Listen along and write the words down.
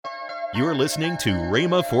You're listening to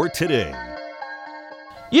Rhema for Today.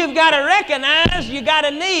 You've got to recognize you got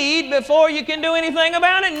a need before you can do anything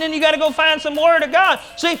about it, and then you got to go find some Word of God.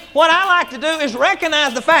 See, what I like to do is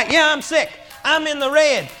recognize the fact, yeah, I'm sick, I'm in the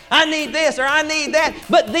red, I need this or I need that,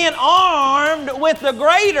 but then armed with the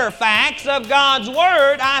greater facts of God's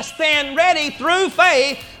Word, I stand ready through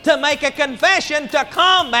faith to make a confession to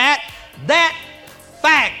combat that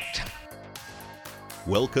fact.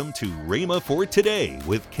 Welcome to Rhema for Today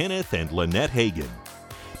with Kenneth and Lynette Hagin.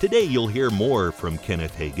 Today you'll hear more from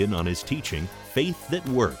Kenneth Hagin on his teaching, Faith That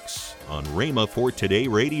Works, on Rhema for Today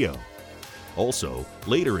Radio. Also,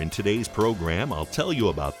 later in today's program, I'll tell you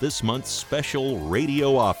about this month's special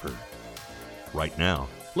radio offer. Right now,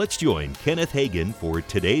 let's join Kenneth Hagin for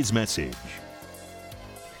today's message.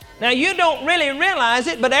 Now, you don't really realize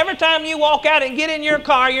it, but every time you walk out and get in your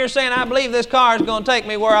car, you're saying, I believe this car is going to take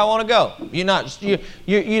me where I want to go. You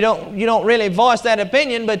don't really voice that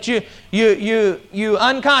opinion, but you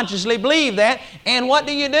unconsciously believe that. And what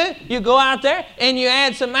do? You go out there and you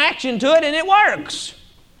add some action to it, and it works.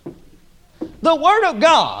 The Word of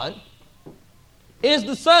God is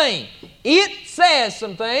the same. It says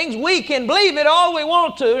some things. We can believe it all we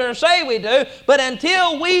want to or say we do, but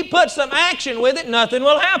until we put some action with it, nothing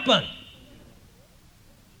will happen.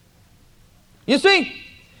 You see,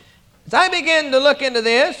 as I begin to look into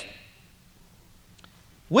this,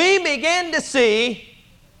 we begin to see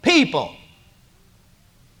people.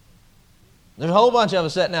 There's a whole bunch of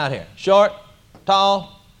us sitting out here. Short,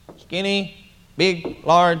 tall, skinny, big,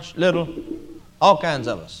 large, little, all kinds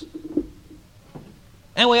of us.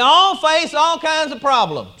 And we all face all kinds of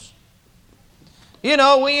problems. You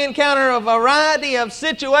know, we encounter a variety of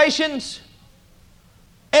situations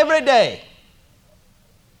every day.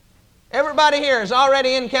 Everybody here has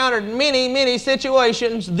already encountered many, many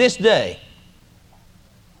situations this day.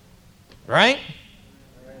 Right?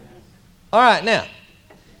 All right, now,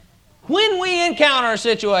 when we encounter a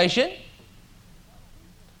situation,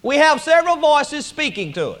 we have several voices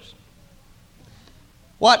speaking to us.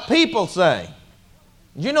 What people say.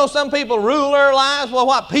 Did you know some people rule their lives by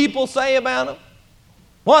what people say about them?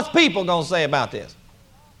 What's people going to say about this?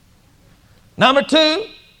 Number two,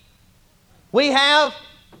 we have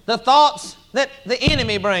the thoughts that the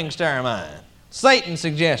enemy brings to our mind. Satan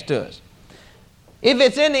suggests to us. If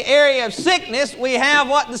it's in the area of sickness, we have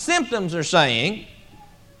what the symptoms are saying.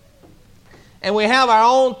 And we have our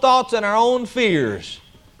own thoughts and our own fears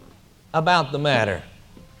about the matter.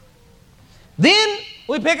 Then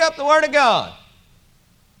we pick up the Word of God.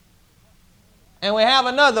 And we have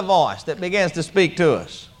another voice that begins to speak to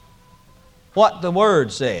us. What the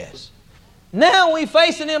Word says. Now we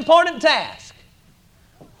face an important task.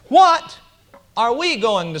 What are we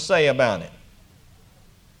going to say about it?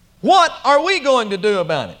 What are we going to do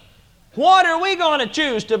about it? What are we going to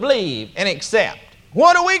choose to believe and accept?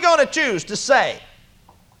 What are we going to choose to say?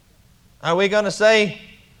 Are we going to say,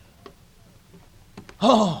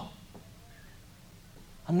 oh,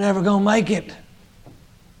 I'm never going to make it.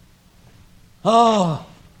 Oh,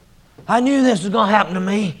 I knew this was going to happen to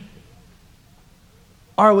me.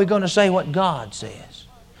 Or are we going to say what God says?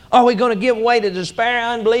 Are we going to give way to despair,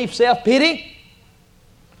 unbelief, self-pity?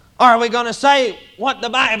 Or are we going to say what the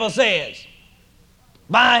Bible says?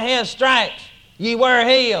 By His stripes ye were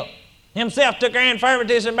healed. Himself took our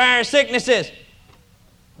infirmities and bare our sicknesses.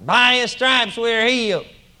 By His stripes we are healed.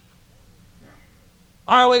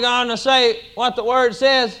 Or are we going to say what the Word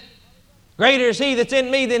says? Greater is He that's in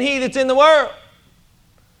me than he that's in the world.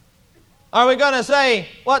 Are we going to say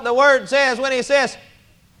what the Word says when He says,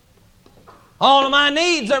 all of my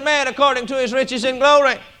needs are met according to His riches and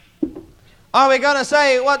glory? Are we going to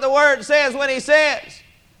say what the Word says when He says,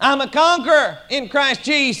 I'm a conqueror in Christ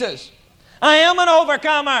Jesus. I am an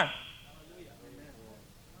overcomer.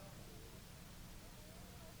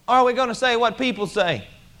 Or are we going to say what people say?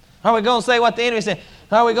 Are we going to say what the enemy says?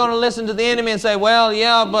 Are we going to listen to the enemy and say, well,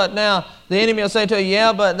 yeah, but now the enemy will say to you,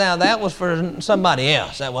 yeah, but now that was for somebody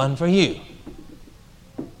else. That wasn't for you.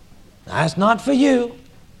 That's not for you.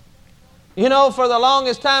 You know, for the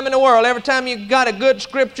longest time in the world, every time you got a good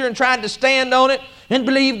scripture and tried to stand on it and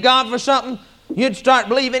believe God for something, you'd start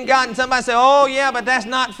believing God and somebody say, oh, yeah, but that's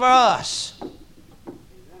not for us.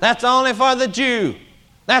 That's only for the Jew.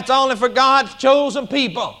 That's only for God's chosen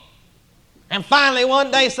people. And finally,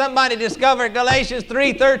 one day, somebody discovered Galatians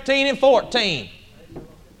 3:13 and 14,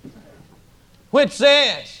 which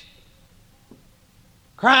says,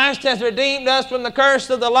 Christ has redeemed us from the curse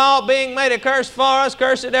of the law, being made a curse for us.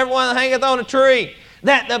 Cursed everyone that hangeth on a tree,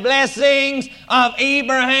 that the blessings of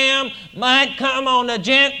Abraham might come on the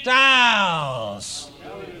Gentiles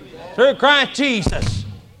through Christ Jesus.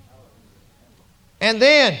 And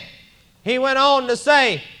then He went on to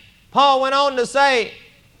say, Paul went on to say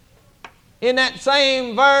in that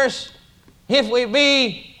same verse, if we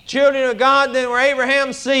be children of God, then we're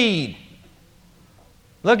Abraham's seed.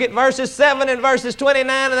 Look at verses 7 and verses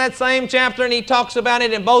 29 of that same chapter, and he talks about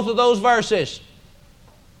it in both of those verses.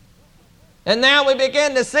 And now we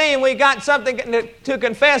begin to see, and we got something to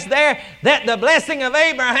confess there, that the blessing of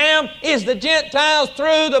Abraham is the Gentiles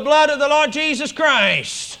through the blood of the Lord Jesus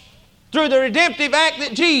Christ, through the redemptive act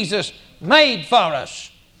that Jesus made for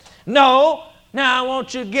us. No, now I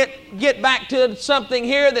want you to get back to something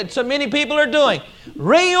here that so many people are doing.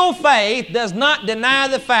 Real faith does not deny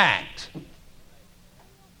the fact.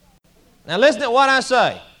 Now listen to what I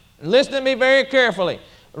say. Listen to me very carefully.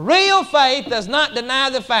 Real faith does not deny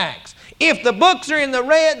the facts. If the books are in the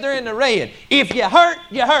red, they're in the red. If you hurt,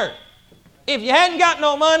 you hurt. If you hadn't got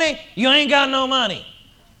no money, you ain't got no money.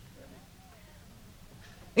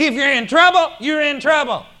 If you're in trouble, you're in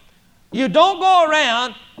trouble. You don't go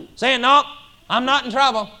around saying, no, I'm not in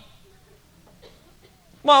trouble.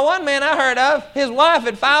 Well, one man I heard of, his wife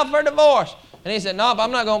had filed for divorce. And he said, nope,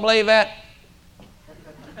 I'm not going to believe that.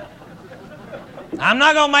 I'm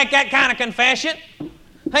not going to make that kind of confession.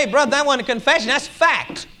 Hey, brother, that wasn't a confession, that's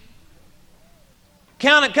fact.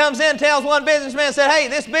 Accountant comes in, tells one businessman, said, hey,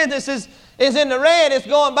 this business is in the red, it's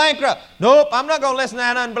going bankrupt. Nope, I'm not going to listen to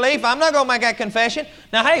that unbelief. I'm not going to make that confession.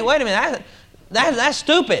 Now, hey, wait a minute, that's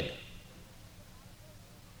stupid.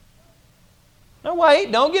 No,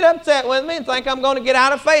 wait, don't get upset with me and think I'm going to get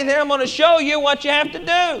out of faith here. I'm going to show you what you have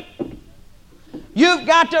to do. You've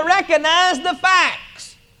got to recognize the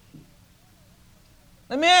facts.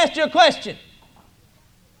 Let me ask you a question.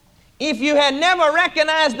 If you had never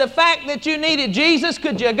recognized the fact that you needed Jesus,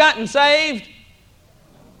 could you have gotten saved?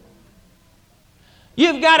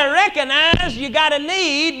 You've got to recognize you got a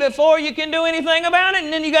need before you can do anything about it,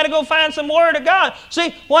 and then you got to go find some Word of God.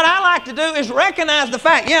 See, what I like to do is recognize the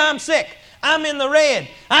fact, yeah, I'm sick. I'm in the red.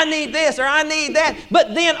 I need this or I need that.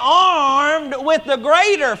 But then armed with the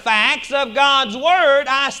greater facts of God's Word,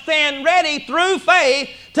 I stand ready through faith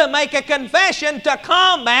to make a confession to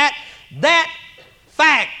combat that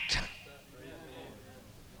fact.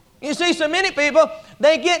 You see, so many people,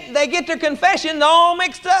 they get their confessions all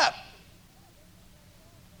mixed up.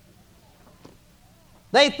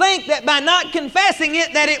 They think that by not confessing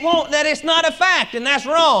it, that it's not a fact, and that's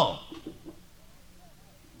wrong.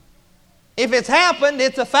 If it's happened,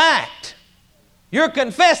 it's a fact. You're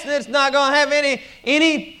confessing it's not going to have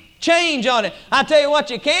any change on it. I tell you what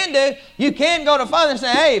you can do. You can go to Father and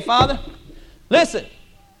say, hey, Father, listen,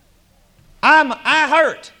 I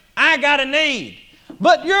hurt. I got a need.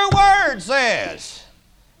 But your Word says.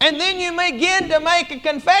 And then you begin to make a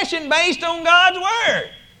confession based on God's Word.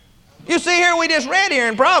 You see here, we just read here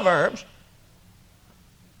in Proverbs,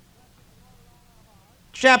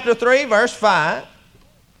 chapter 3, verse 5.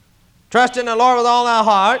 Trust in the Lord with all thy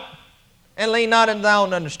heart, and lean not into thy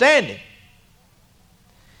own understanding.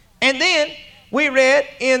 And then we read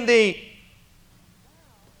in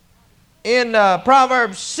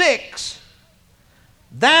Proverbs 6,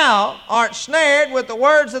 thou art snared with the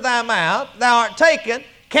words of thy mouth, thou art taken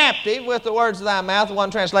captive with the words of thy mouth,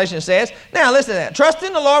 one translation says. Now listen to that. Trust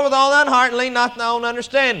in the Lord with all thine heart, and lean not to thy own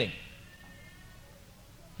understanding.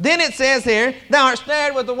 Then it says here, thou art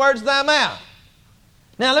snared with the words of thy mouth.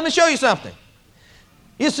 Now let me show you something.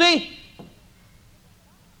 You see,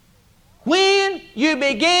 when you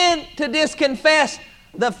begin to disconfess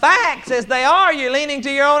the facts as they are, you're leaning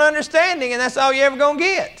to your own understanding, and that's all you're ever going to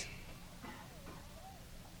get.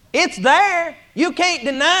 It's there. You can't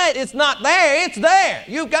deny it. It's not there. It's there.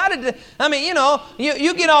 You've got to,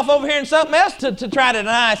 you get off over here and something else to try to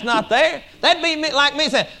deny it's not there. That'd be like me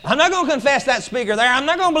saying, I'm not going to confess that speaker there. I'm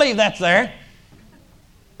not going to believe that's there.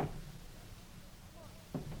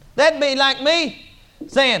 That'd be like me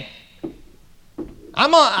saying, there's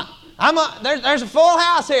a full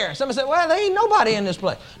house here. Somebody said, well, there ain't nobody in this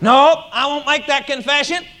place. Nope, I won't make that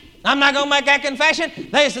confession. I'm not going to make that confession.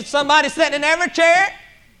 There's somebody sitting in every chair.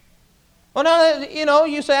 Well, no,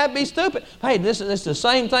 you say that'd be stupid. Hey, this is the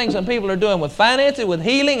same thing some people are doing with finances, with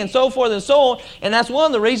healing, and so forth and so on, and that's one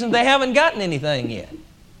of the reasons they haven't gotten anything yet.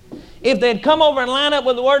 If they'd come over and line up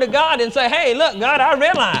with the Word of God and say, hey, look, God, I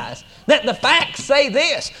realize that the facts say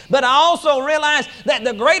this, but I also realize that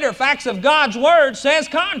the greater facts of God's Word says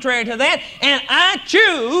contrary to that, and I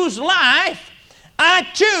choose life. I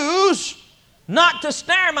choose not to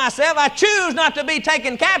snare myself. I choose not to be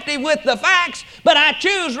taken captive with the facts, but I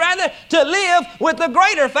choose rather to live with the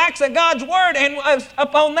greater facts of God's Word, and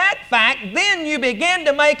upon that fact, then you begin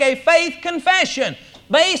to make a faith confession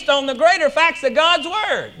based on the greater facts of God's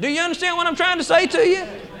Word. Do you understand what I'm trying to say to you?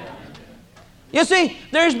 You see,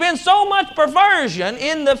 there's been so much perversion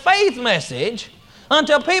in the faith message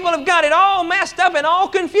until people have got it all messed up and all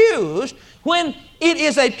confused, when it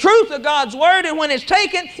is a truth of God's Word, and when it's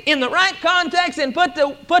taken in the right context and put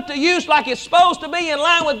to use like it's supposed to be in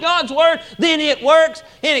line with God's Word, then it works,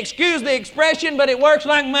 and excuse the expression, but it works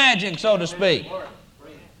like magic, so to speak.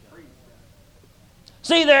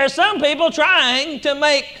 See, there are some people trying to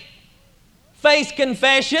make faith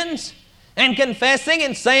confessions and confessing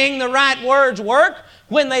and saying the right words work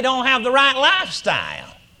when they don't have the right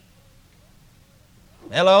lifestyle.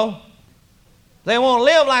 Hello? They won't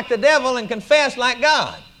live like the devil and confess like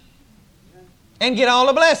God and get all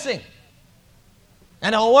the blessing. That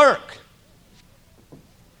don't work.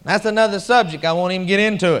 That's another subject. I won't even get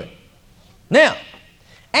into it. Now,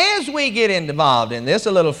 as we get involved in this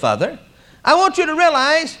a little further, I want you to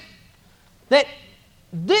realize that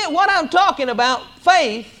what I'm talking about,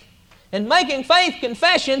 faith and making faith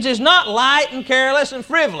confessions, is not light and careless and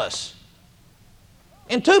frivolous.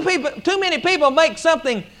 And too many people make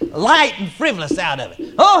something light and frivolous out of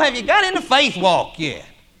it. Oh, have you got in the faith walk yet?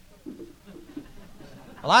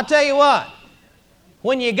 Well, I tell you what,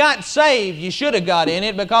 when you got saved, you should have got in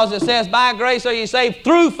it, because it says, by grace are you saved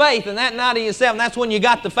through faith, and that not of yourself. And that's when you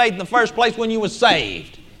got the faith in the first place, when you were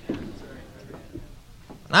saved. And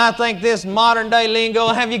I think this modern day lingo,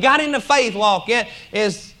 have you got in the faith walk yet,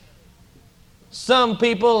 is some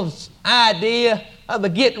people's idea of a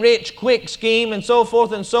get-rich-quick scheme and so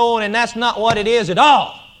forth and so on, and that's not what it is at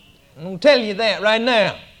all. I'm going to tell you that right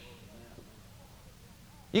now.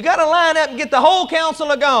 You got to line up and get the whole counsel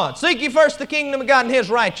of God. Seek ye first the kingdom of God and His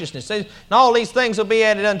righteousness, and all these things will be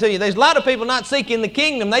added unto you. There's a lot of people not seeking the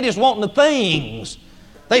kingdom. They just want the things.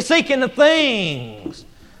 They seeking the things.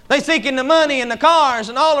 They seeking the money and the cars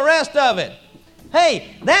and all the rest of it.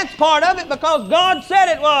 Hey, that's part of it because God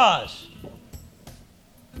said it was.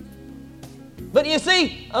 But you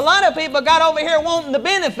see, a lot of people got over here wanting the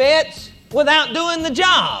benefits without doing the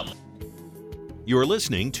job. You're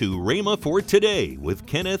listening to Rhema for Today with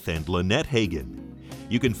Kenneth and Lynette Hagin.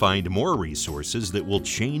 You can find more resources that will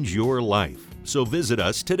change your life. So visit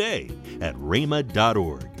us today at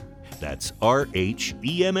rhema.org. That's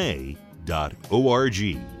RHEMA.org.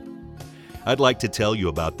 I'd like to tell you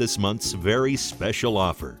about this month's very special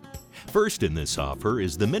offer. First in this offer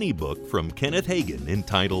is the mini-book from Kenneth Hagin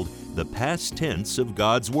entitled The Past Tense of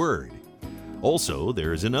God's Word. Also,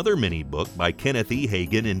 there is another mini-book by Kenneth E.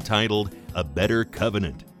 Hagin entitled A Better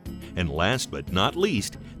Covenant. And last but not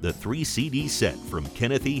least, the 3-CD set from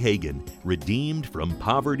Kenneth E. Hagin, Redeemed from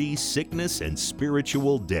Poverty, Sickness, and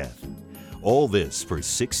Spiritual Death. All this for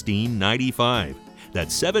 $16.95.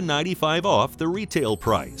 That's $7.95 off the retail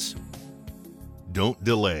price. Don't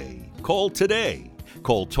delay. Call today.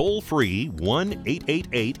 Call toll-free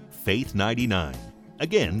 1-888-FAITH-99.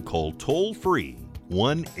 Again, call toll-free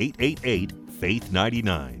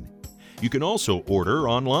 1-888-FAITH-99. You can also order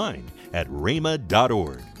online at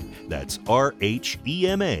rhema.org. That's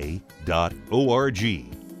RHEMA.org.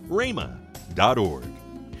 rhema.org.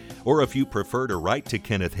 Or if you prefer to write to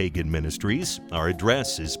Kenneth Hagin Ministries, our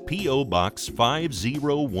address is P.O. Box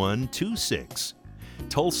 50126,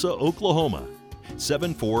 Tulsa, Oklahoma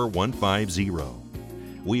 74150.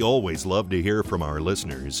 We always love to hear from our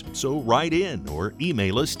listeners, so write in or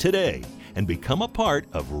email us today and become a part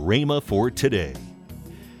of Rhema for Today.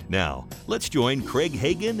 Now, let's join Craig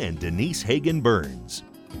Hagin and Denise Hagin Burns.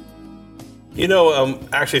 You know,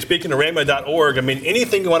 actually, speaking of rhema.org,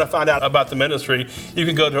 anything you want to find out about the ministry, you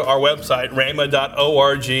can go to our website,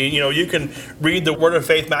 rhema.org. You know, you can read the Word of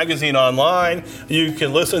Faith magazine online. You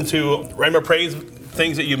can listen to Rhema Praise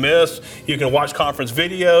things that you missed. You can watch conference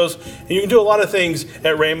videos. And you can do a lot of things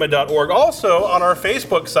at rhema.org. Also, on our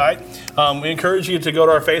Facebook site, we encourage you to go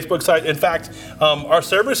to our Facebook site. In fact, our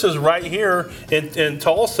services right here in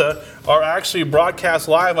Tulsa are actually broadcast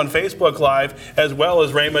live on Facebook Live, as well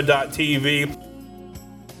as rhema.tv.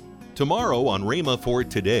 Tomorrow on Rhema for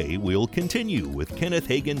Today, we'll continue with Kenneth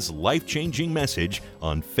Hagin's life-changing message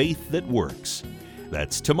on faith that works.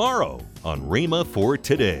 That's tomorrow on Rhema for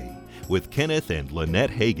Today with Kenneth and Lynette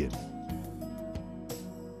Hagin.